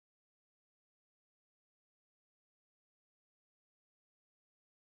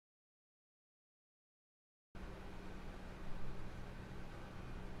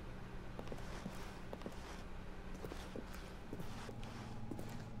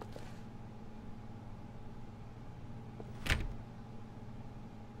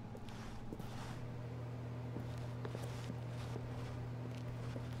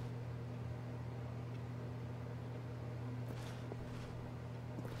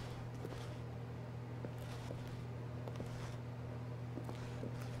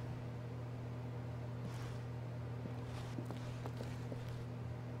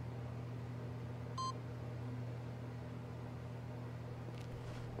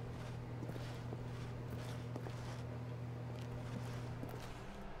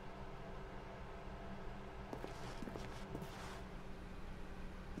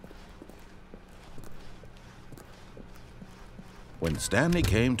When Stanley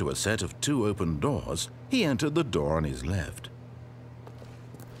came to a set of 2 open doors, he entered the door on his left.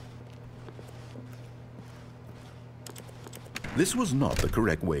 This was not the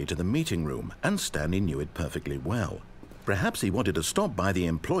correct way to the meeting room, and Stanley knew it perfectly well. Perhaps he wanted to stop by the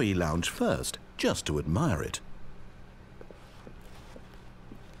employee lounge first, just to admire it.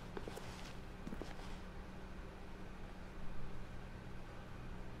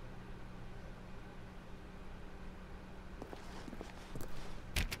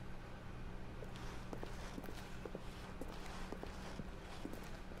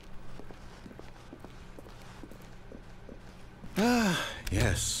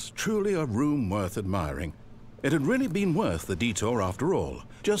 Yes, truly a room worth admiring. It had really been worth the detour after all,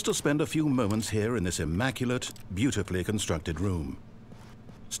 just to spend a few moments here in this immaculate, beautifully constructed room.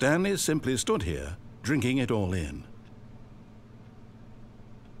 Stanley simply stood here, drinking it all in.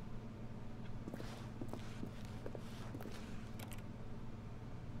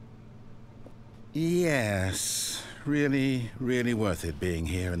 Yes, really, really worth it being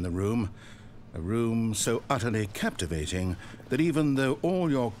here in the room. A room so utterly captivating that even though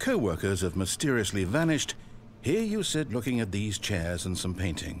all your co-workers have mysteriously vanished, here you sit looking at these chairs and some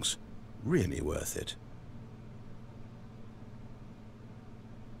paintings. Really worth it.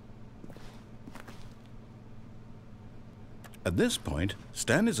 At this point,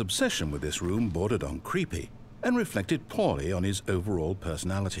 Stanley's obsession with this room bordered on creepy and reflected poorly on his overall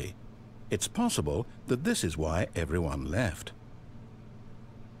personality. It's possible that this is why everyone left.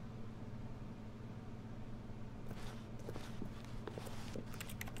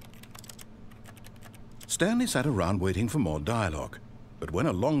 Stanley sat around waiting for more dialogue, but when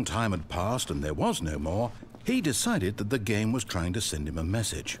a long time had passed and there was no more, he decided that the game was trying to send him a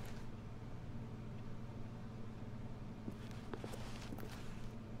message.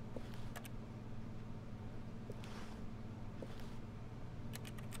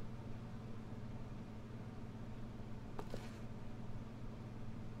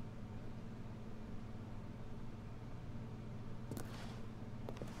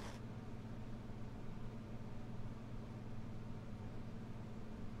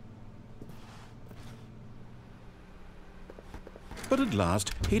 But at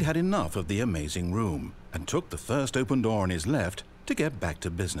last, he'd had enough of the amazing room and took the first open door on his left to get back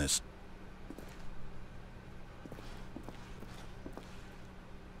to business.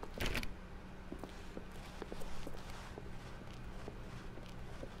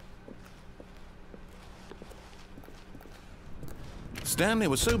 Stanley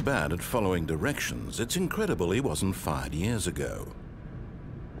was so bad at following directions, it's incredible he wasn't fired years ago.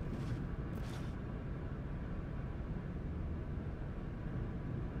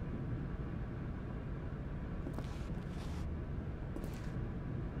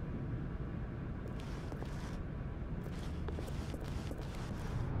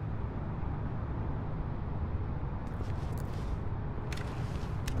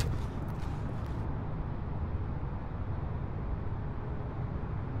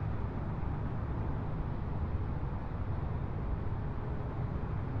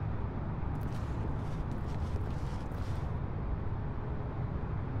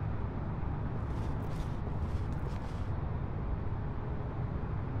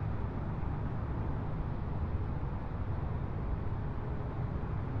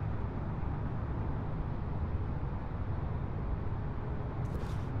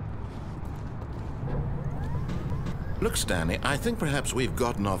 Look, Stanley, I think perhaps we've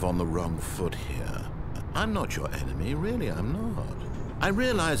gotten off on the wrong foot here. I'm not your enemy, really, I'm not. I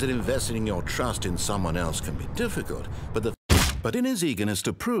realize that investing your trust in someone else can be difficult, but in his eagerness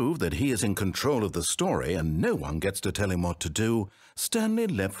to prove that he is in control of the story and no one gets to tell him what to do, Stanley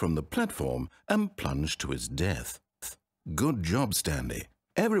leapt from the platform and plunged to his death. Good job, Stanley.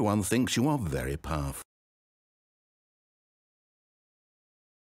 Everyone thinks you are very powerful.